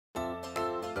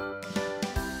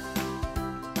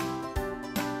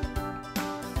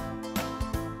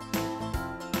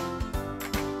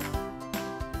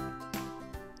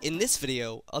In this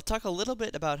video, I'll talk a little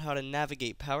bit about how to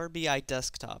navigate Power BI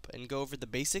Desktop and go over the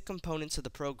basic components of the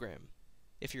program.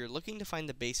 If you're looking to find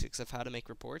the basics of how to make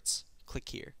reports, click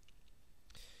here.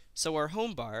 So our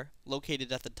home bar,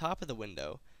 located at the top of the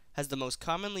window, has the most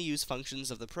commonly used functions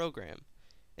of the program.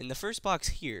 In the first box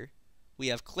here, we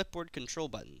have clipboard control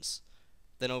buttons.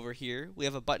 Then over here, we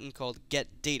have a button called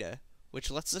Get Data, which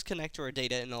lets us connect to our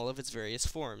data in all of its various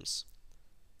forms.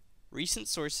 Recent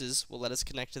sources will let us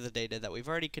connect to the data that we've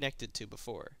already connected to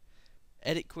before.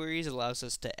 Edit queries allows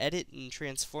us to edit and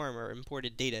transform our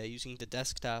imported data using the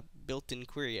desktop built-in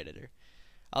query editor.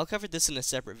 I'll cover this in a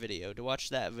separate video. To watch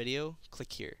that video,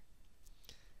 click here.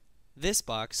 This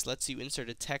box lets you insert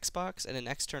a text box and an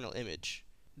external image.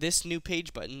 This New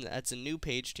Page button adds a new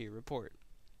page to your report.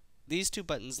 These two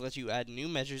buttons let you add new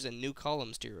measures and new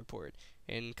columns to your report,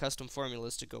 and custom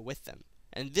formulas to go with them.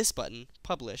 And this button,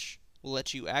 Publish, will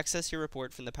let you access your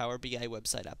report from the Power BI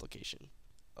website application.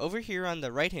 Over here on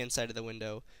the right-hand side of the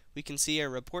window, we can see our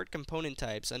report component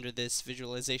types under this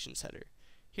visualizations header.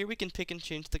 Here we can pick and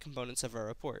change the components of our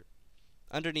report.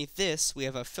 Underneath this, we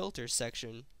have a filter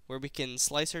section where we can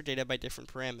slice our data by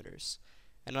different parameters.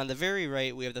 And on the very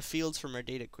right, we have the fields from our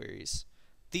data queries.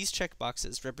 These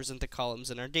checkboxes represent the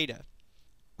columns in our data.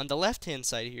 On the left-hand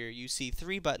side here, you see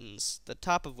three buttons, the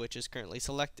top of which is currently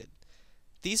selected.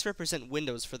 These represent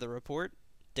windows for the report,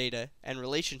 data, and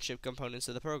relationship components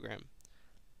of the program.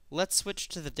 Let's switch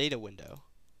to the data window.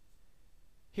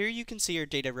 Here you can see our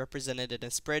data represented in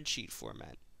a spreadsheet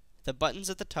format. The buttons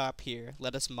at the top here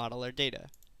let us model our data.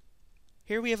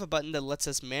 Here we have a button that lets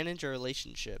us manage our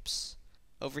relationships.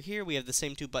 Over here we have the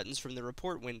same two buttons from the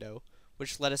report window,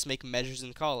 which let us make measures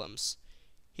and columns.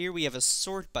 Here we have a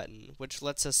sort button, which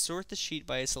lets us sort the sheet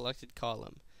by a selected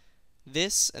column.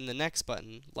 This and the next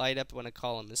button light up when a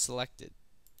column is selected.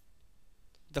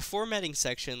 The formatting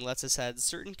section lets us add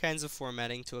certain kinds of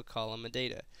formatting to a column of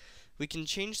data. We can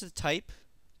change the type,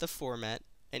 the format,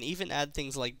 and even add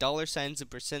things like $signs and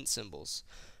percent symbols.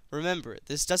 Remember,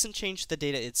 this doesn't change the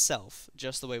data itself,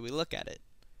 just the way we look at it.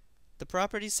 The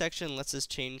properties section lets us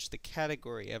change the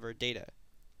category of our data.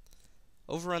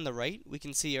 Over on the right, we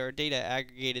can see our data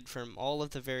aggregated from all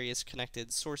of the various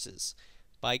connected sources.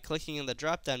 By clicking on the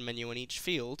drop-down menu in each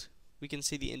field, we can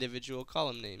see the individual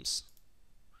column names.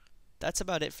 That's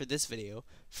about it for this video.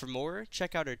 For more,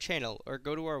 check out our channel or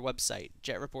go to our website,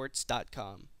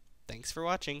 jetreports.com. Thanks for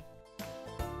watching.